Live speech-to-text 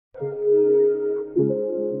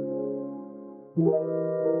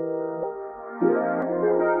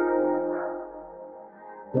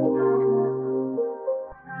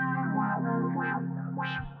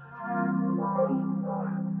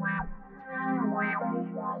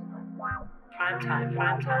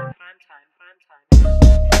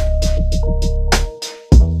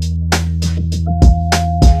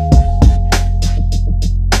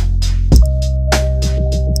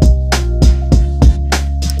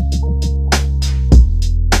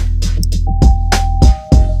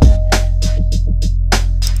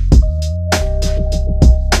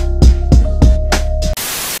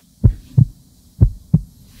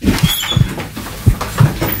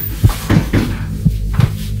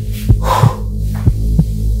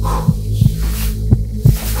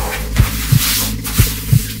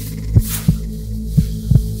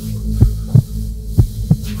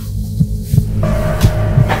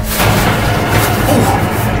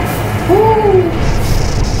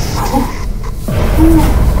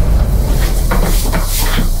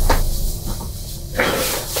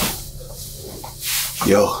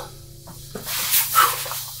Yo,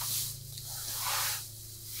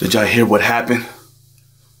 did y'all hear what happened?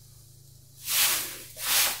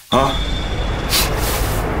 Huh?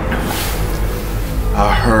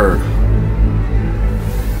 I heard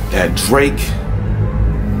that Drake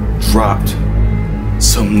dropped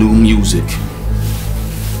some new music.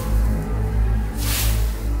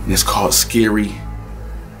 And it's called Scary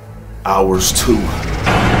Hours 2.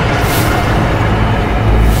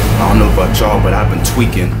 I don't know about y'all, but I've been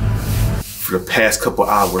tweaking for the past couple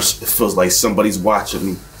hours. It feels like somebody's watching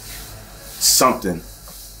me. Something.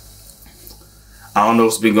 I don't know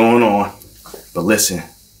what's been going on, but listen,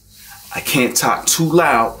 I can't talk too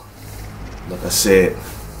loud. Like I said,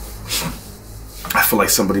 I feel like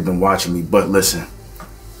somebody been watching me, but listen,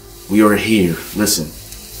 we are here. Listen,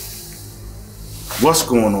 what's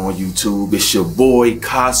going on YouTube? It's your boy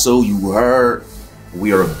Caso, you heard.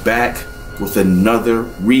 We are back with another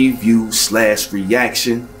review /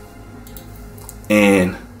 reaction,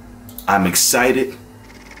 and I'm excited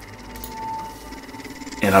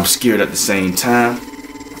and I'm scared at the same time.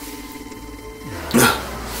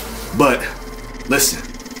 But listen,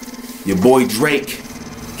 your boy Drake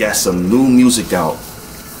got some new music out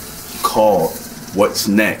called What's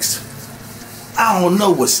Next. I don't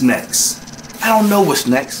know what's next.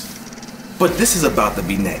 But this is about to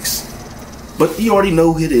be next. But you already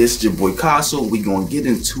know who it is, it's your boy Caso. We gonna get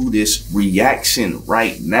into this reaction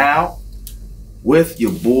right now with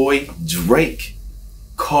your boy Drake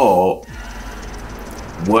called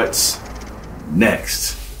What's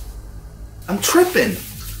Next. I'm tripping.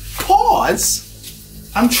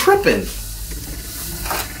 Pause. I'm tripping.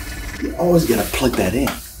 You always gotta plug that in.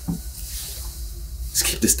 Let's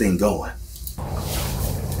keep this thing going.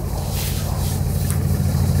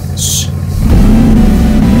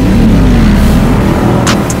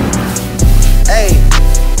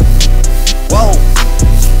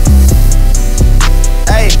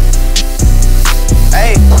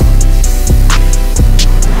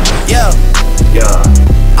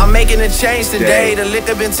 Change today, the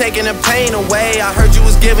liquor been taking the pain away. I heard you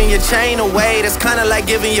was giving your chain away. That's kinda like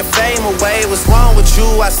giving your fame away. What's wrong with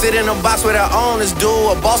you? I sit in a box where the owners do.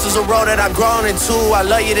 A boss is a role that I've grown into. I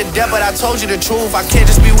love you to death, but I told you the truth. I can't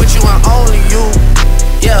just be with you and only you.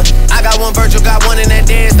 Yeah, I got one Virgil, got one, and that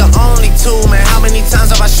day is the only two. Man, how many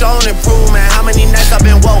times have I shown and proved? Man, how many nights I've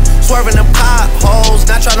been woke, swerving the potholes,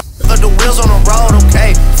 not trying to the wheels on the road,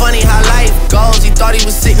 okay? Funny how life goes. He thought he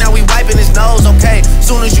was sick, now we wiping his nose, okay?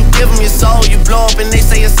 Soon as you give him your soul, you blow up and they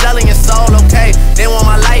say you're selling your soul, okay? They want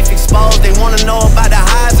my life exposed, they wanna know about the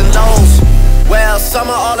highs and lows. Well,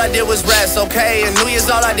 summer all I did was rest, okay? And New Year's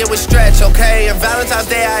all I did was stretch, okay? And Valentine's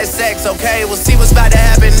Day I had sex, okay? We'll see what's about to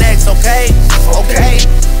happen next, okay? Okay,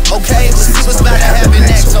 okay, we'll see what's about to happen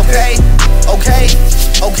next, okay? Okay,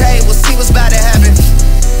 okay, we'll see what's about to happen.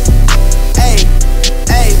 Hey,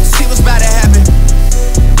 hey, we'll see what's about to happen.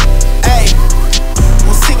 Hey,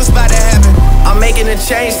 we'll see what's about to happen. I'm making a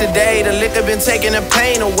change today, the liquor been taking the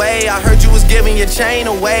pain away. I heard you was giving your chain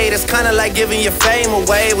away. That's kinda like giving your fame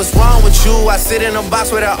away. What's wrong with you? I sit in a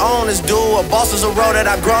box where the owners do. A boss is a role that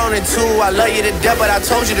I've grown into. I love you to death, but I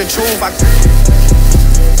told you the truth.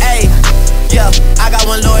 Hey, yeah, I got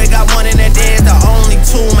one lawyer, got one, and that day is the only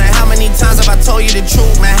two. Man, how many times have I told you the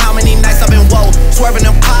truth? Man, how many nights I've been woke, swerving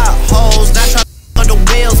them potholes, not trying to the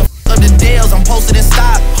wheels, of the deals. I'm posted in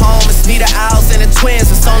Stockholm. It's Nita Owls and the twins.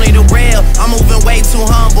 It's only the real. I'm moving way too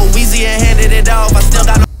humble. Weezy and handed it off. I still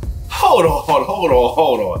got no. Hold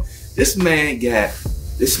on. This man got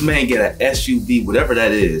an SUV, whatever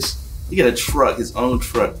that is. He got a truck, his own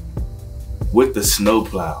truck, with the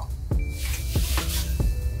snowplow.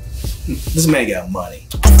 This man got money.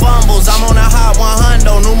 Fumbles, I'm on a hot 100,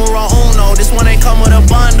 numero uno. This one ain't come with a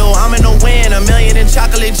bundle. I'm in the win, $1 million in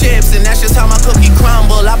chocolate chips, and that's just how my cookie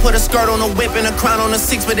crumble. I put a skirt on the whip and a crown on the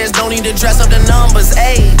 6, but there's no need to dress up the numbers.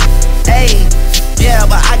 Ayy, ayy, yeah,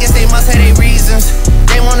 but I guess they must have their reasons.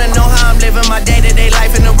 They wanna know how I'm living my day-to-day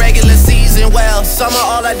life in the regular season. Well, summer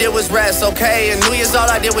all I did was rest, okay? And New Year's all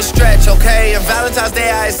I did was stretch, okay? And Valentine's Day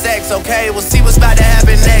I had sex, okay? We'll see what's about to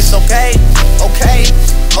happen next, okay? Okay,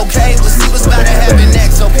 okay, we'll see what's about to happen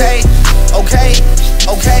next, okay? Okay,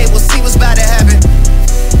 okay, we'll see what's about to happen.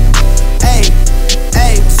 Hey,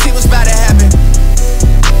 hey, we'll see what's about to happen.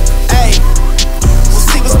 Hey, we'll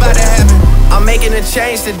see what's about to happen. I'm making a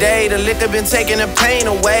change today. The liquor been taking the pain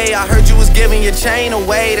away. I heard you was giving your chain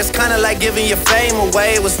away. That's kinda like giving your fame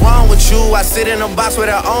away. What's wrong with you? I sit in a box where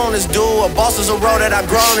the owners do. A boss is a role that I've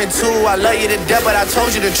grown into. I love you to death, but I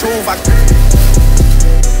told you the truth.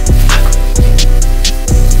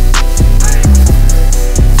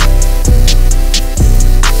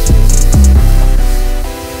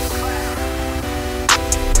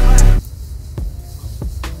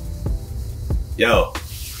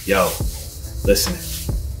 Yo, listen.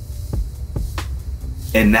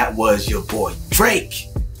 And that was your boy Drake.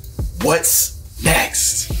 What's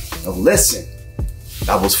next? Now listen,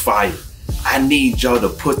 that was fire. I need y'all to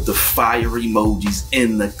put the fire emojis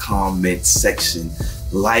in the comment section.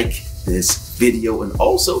 Like this video, and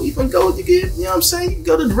also even go to get, you know what I'm saying?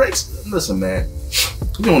 Go to Drake's. Listen, man.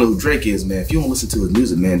 You don't know who Drake is, man. If you don't listen to his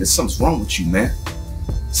music, man, there's something's wrong with you, man.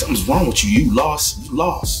 Something's wrong with you. You lost. You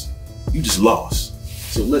lost. You just lost.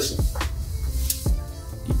 So listen,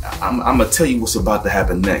 I'm gonna tell you what's about to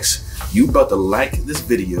happen next. You about to like this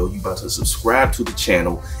video, you about to subscribe to the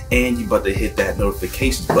channel, and you about to hit that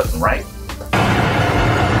notifications button, right? You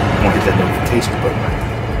wanna hit that notifications button,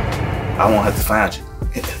 right? I won't have to find you.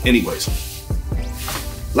 Anyways,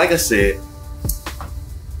 like I said,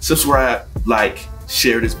 subscribe, like,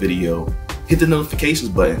 share this video, hit the notifications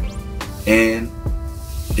button, and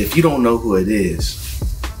if you don't know who it is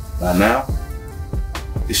by now,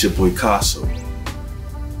 it's your boy Caso.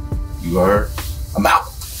 You heard? I'm out.